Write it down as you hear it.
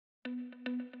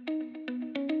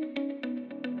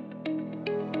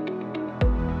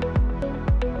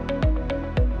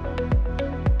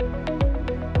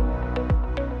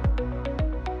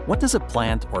What does a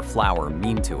plant or flower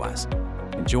mean to us?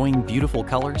 Enjoying beautiful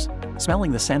colors?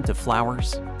 Smelling the scent of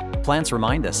flowers? Plants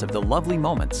remind us of the lovely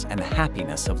moments and the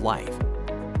happiness of life.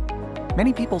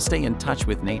 Many people stay in touch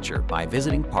with nature by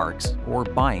visiting parks or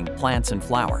buying plants and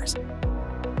flowers.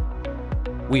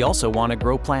 We also want to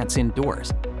grow plants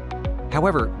indoors.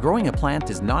 However, growing a plant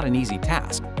is not an easy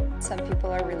task. Some people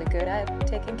are really good at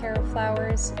taking care of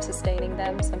flowers, sustaining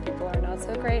them. Some people are not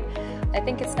so great. I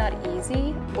think it's not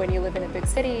easy when you live in a big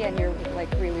city and you're like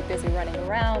really busy running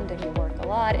around and you work a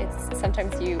lot.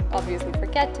 Sometimes you obviously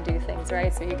forget to do things,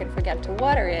 right? So you can forget to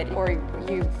water it, or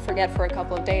you forget for a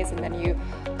couple of days and then you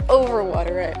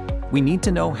overwater it. We need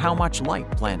to know how much light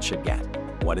plants should get.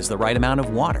 What is the right amount of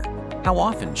water? How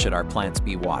often should our plants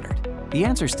be watered? The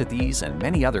answers to these and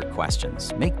many other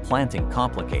questions make planting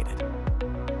complicated.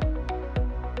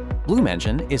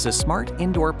 BloomEngine is a smart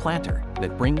indoor planter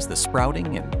that brings the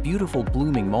sprouting and beautiful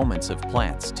blooming moments of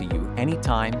plants to you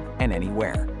anytime and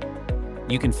anywhere.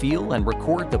 You can feel and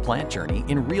record the plant journey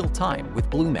in real time with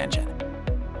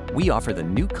BloomEngine. We offer the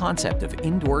new concept of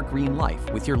indoor green life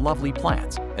with your lovely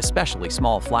plants, especially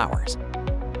small flowers.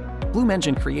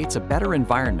 BloomEngine creates a better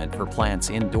environment for plants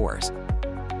indoors.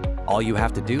 All you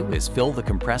have to do is fill the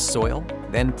compressed soil,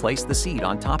 then place the seed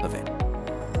on top of it.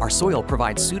 Our soil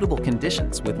provides suitable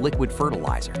conditions with liquid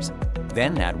fertilizers.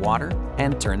 Then add water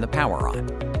and turn the power on.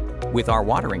 With our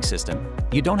watering system,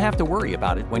 you don't have to worry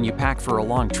about it when you pack for a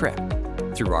long trip.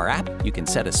 Through our app, you can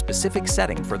set a specific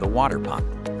setting for the water pump.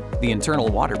 The internal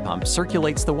water pump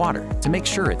circulates the water to make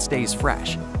sure it stays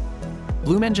fresh.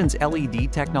 BloomEngine's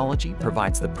LED technology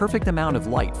provides the perfect amount of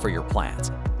light for your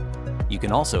plants. You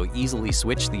can also easily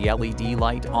switch the LED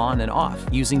light on and off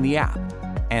using the app.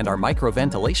 And our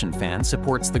microventilation fan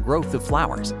supports the growth of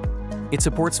flowers. It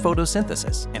supports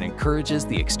photosynthesis and encourages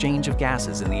the exchange of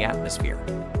gases in the atmosphere.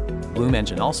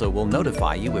 BloomEngine also will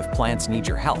notify you if plants need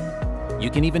your help. You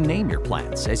can even name your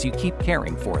plants as you keep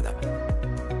caring for them.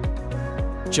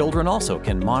 Children also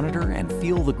can monitor and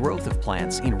feel the growth of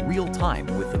plants in real time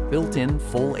with the built-in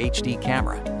full HD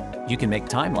camera. You can make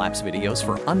time-lapse videos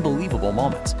for unbelievable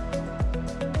moments.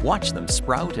 Watch them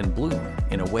sprout and bloom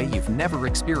in a way you've never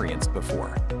experienced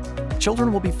before.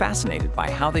 Children will be fascinated by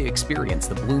how they experience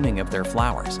the blooming of their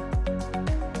flowers.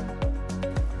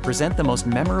 Present the most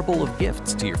memorable of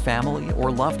gifts to your family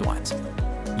or loved ones.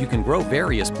 You can grow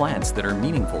various plants that are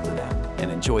meaningful to them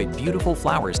and enjoy beautiful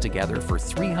flowers together for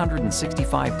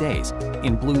 365 days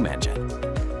in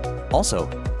BloomEngine. Also,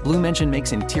 BloomEngine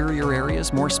makes interior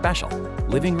areas more special: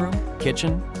 living room,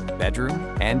 kitchen,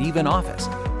 bedroom, and even office.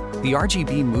 The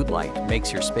RGB mood light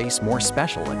makes your space more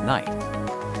special at night.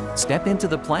 Step into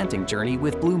the planting journey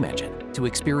with BloomEngine to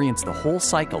experience the whole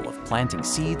cycle of planting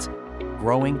seeds,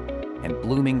 growing, and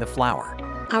blooming the flower.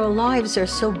 Our lives are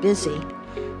so busy.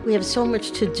 We have so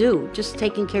much to do, just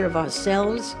taking care of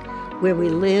ourselves, where we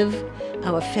live,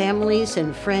 our families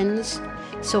and friends.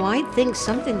 So I think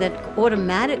something that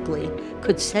automatically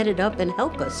could set it up and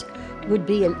help us would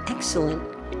be an excellent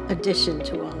addition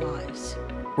to our lives.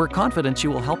 We're confident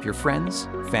you will help your friends,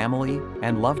 family,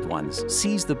 and loved ones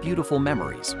seize the beautiful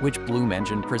memories which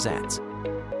BloomEngine presents.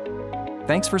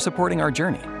 Thanks for supporting our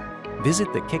journey.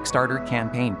 Visit the Kickstarter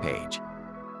campaign page